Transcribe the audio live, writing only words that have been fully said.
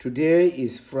Today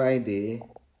is Friday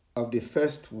of the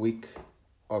first week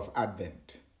of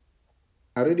Advent.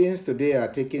 Our readings today are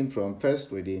taken from first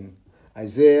reading,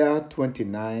 Isaiah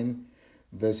 29,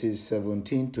 verses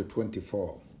 17 to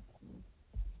 24.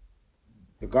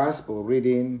 The gospel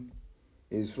reading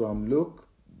is from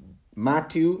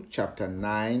Matthew chapter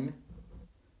 9,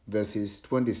 verses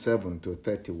 27 to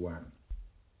 31.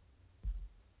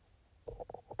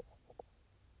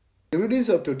 The readings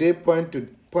of today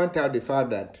point out the fact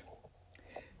that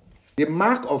the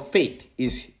mark of faith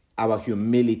is our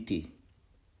humility.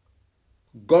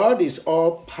 God is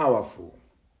all powerful,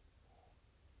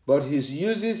 but he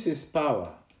uses his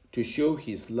power to show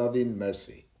his loving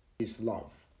mercy, his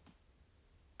love.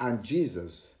 And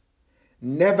Jesus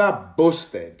never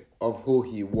boasted of who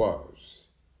he was.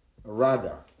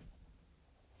 Rather,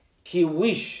 he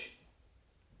wished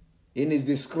in his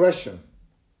discretion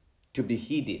to be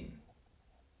hidden.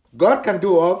 God can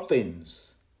do all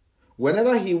things.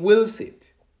 Whenever he wills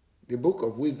it, the book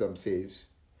of wisdom says,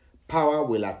 power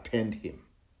will attend him.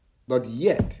 But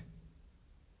yet,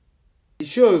 it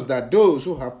shows that those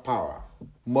who have power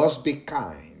must be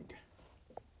kind.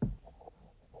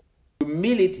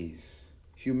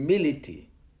 Humility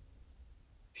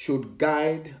should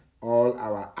guide all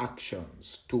our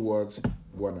actions towards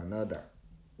one another,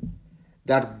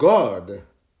 that God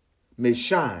may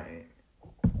shine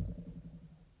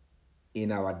in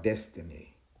our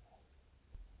destiny.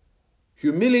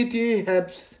 Humility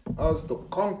helps us to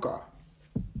conquer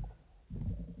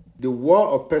the war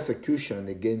of persecution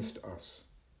against us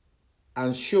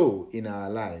and show in our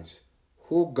lives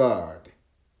who God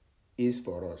is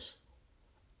for us,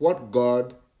 what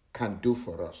God can do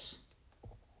for us.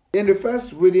 In the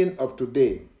first reading of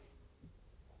today,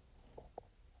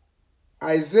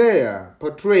 Isaiah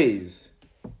portrays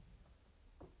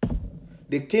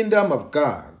the kingdom of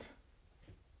God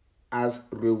as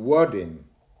rewarding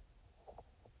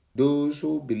those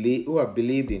who have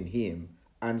believed in him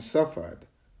and suffered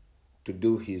to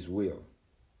do his will.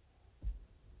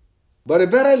 But a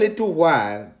very little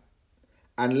while,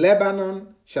 and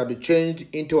Lebanon shall be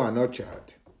changed into an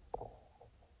orchard,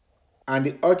 and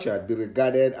the orchard be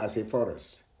regarded as a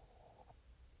forest.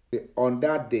 On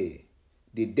that day,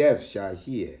 the deaf shall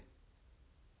hear,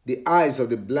 the eyes of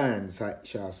the blind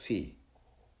shall see.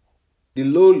 The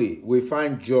lowly will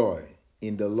find joy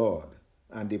in the Lord,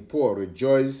 and the poor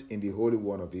rejoice in the Holy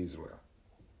One of Israel.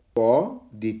 For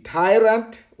the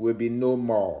tyrant will be no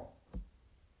more,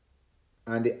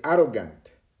 and the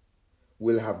arrogant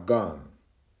will have gone.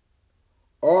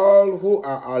 All who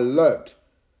are alert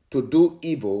to do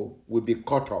evil will be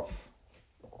cut off.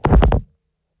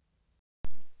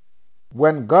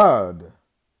 When God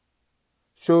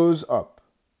shows up,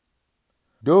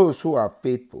 those who are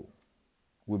faithful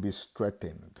will be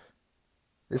strengthened.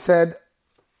 He said,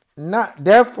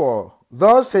 therefore,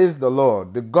 thus says the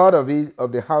Lord, the God of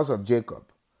the house of Jacob,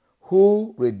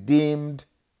 who redeemed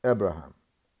Abraham.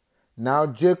 Now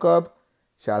Jacob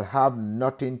shall have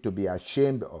nothing to be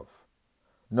ashamed of,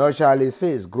 nor shall his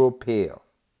face grow pale.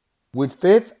 With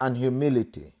faith and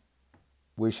humility,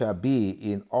 we shall be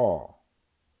in awe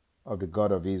of the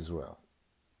God of Israel.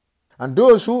 And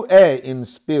those who err in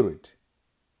spirit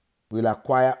will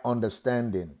acquire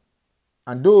understanding,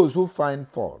 and those who find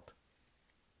fault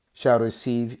shall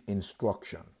receive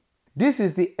instruction. This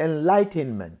is the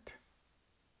enlightenment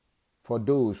for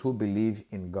those who believe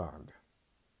in God.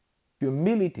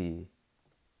 Humility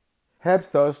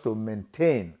helps us to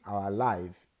maintain our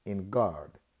life in God,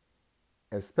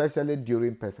 especially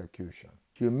during persecution.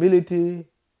 Humility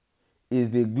is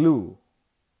the glue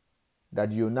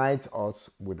that unites us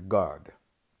with God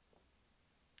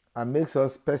and makes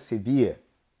us persevere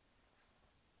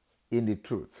in the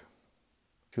truth.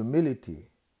 Humility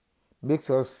makes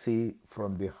us see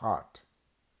from the heart.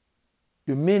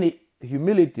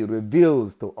 Humility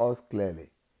reveals to us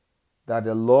clearly that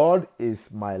the Lord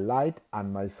is my light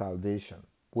and my salvation.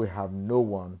 We have no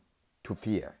one to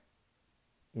fear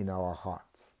in our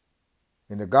hearts.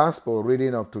 In the gospel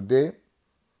reading of today,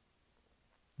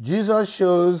 Jesus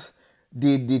shows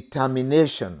the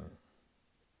determination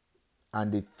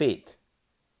and the faith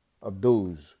of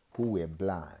those who were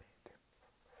blind.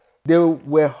 They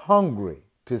were hungry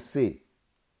to see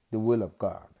the will of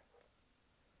God.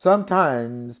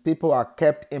 Sometimes people are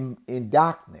kept in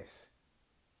darkness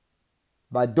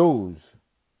by those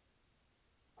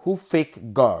who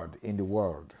fake God in the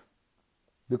world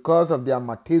because of their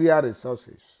material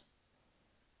resources.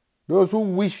 Those who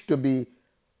wish to be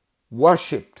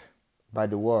worshipped by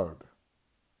the world.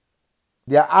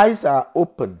 Their eyes are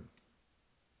open,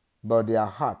 but their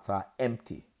hearts are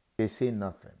empty. They see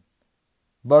nothing.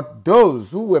 But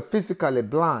those who were physically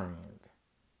blind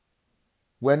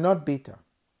were not bitter.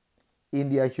 In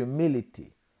their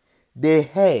humility, they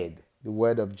heard the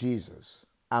word of Jesus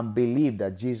and believed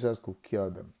that Jesus could cure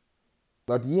them.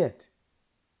 But yet,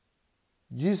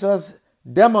 Jesus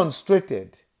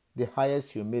demonstrated the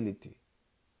highest humility.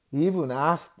 He even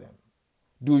asked them,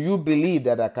 "Do you believe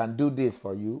that I can do this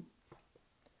for you?"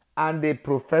 And they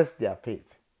professed their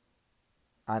faith.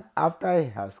 And after he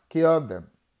has cured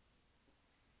them,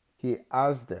 he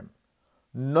asked them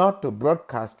not to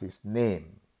broadcast his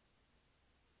name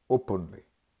openly,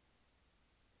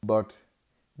 but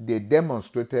they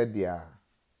demonstrated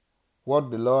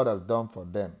what the Lord has done for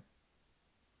them.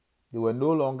 They were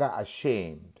no longer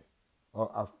ashamed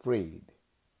or afraid,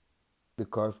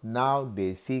 because now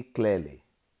they see clearly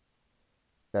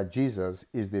that Jesus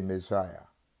is the Messiah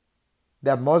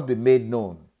that must be made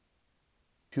known.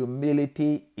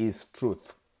 Humility is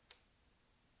truth.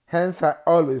 Hence, I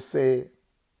always say,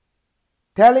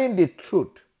 telling the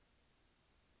truth,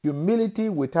 humility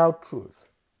without truth,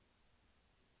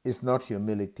 is not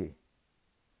humility.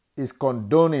 It's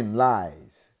condoning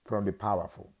lies from the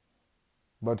powerful.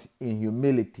 But in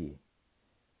humility,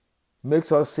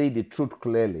 makes us see the truth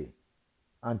clearly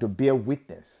and to bear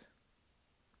witness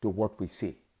to what we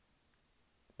see.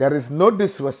 There is no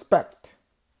disrespect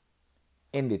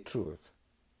in the truth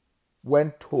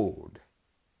when told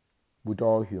with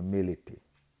all humility.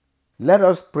 Let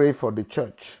us pray for the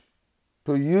church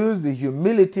to use the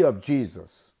humility of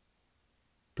Jesus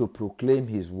to proclaim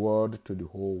his word to the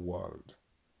whole world,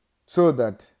 so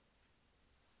that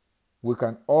we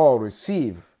can all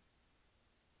receive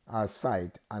our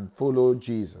sight and follow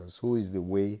Jesus, who is the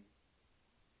way,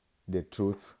 the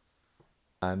truth,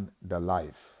 and the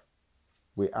life.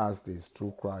 We ask this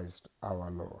through Christ our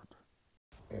Lord.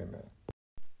 Amen.